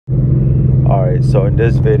Alright, so in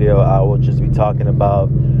this video I will just be talking about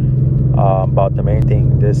the main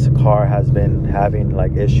thing. This car has been having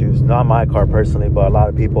like issues, not my car personally, but a lot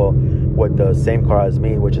of people with the same car as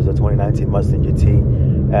me, which is a 2019 Mustang GT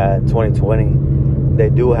and 2020. They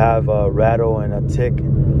do have a rattle and a tick.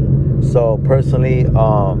 So personally,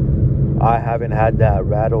 I haven't had that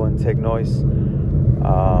rattle and tick noise.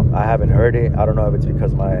 I haven't heard it. I don't know if it's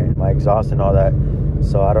because my exhaust and all that.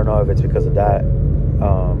 So I don't know if it's because of that.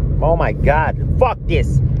 Oh my god, fuck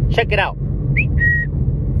this. Check it out.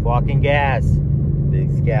 Fucking gas.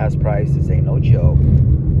 These gas prices ain't no joke.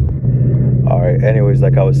 Alright, anyways,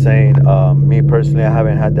 like I was saying, me personally, I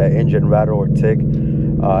haven't had that engine rattle or tick.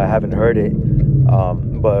 I haven't heard it.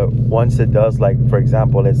 But once it does, like for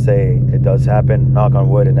example, let's say it does happen, knock on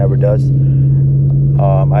wood, it never does.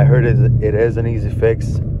 I heard it is an easy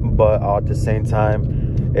fix, but at the same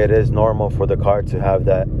time, it is normal for the car to have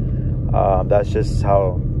that. That's just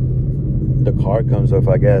how the car comes with,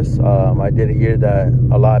 I guess. I did hear that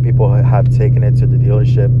a lot of people have taken it to the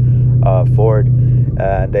dealership, Ford,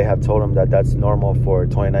 and they have told them that that's normal for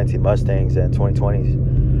 2019 Mustangs and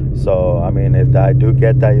 2020s. So I mean, if I do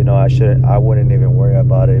get that, you know, I wouldn't even worry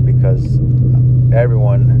about it because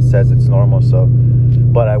everyone says it's normal. So,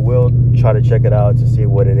 but I will try to check it out to see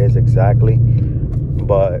what it is exactly.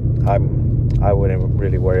 But I wouldn't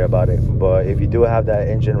really worry about it. But if you do have that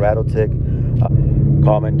engine rattle tick,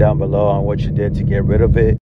 comment down below on what you did to get rid of it.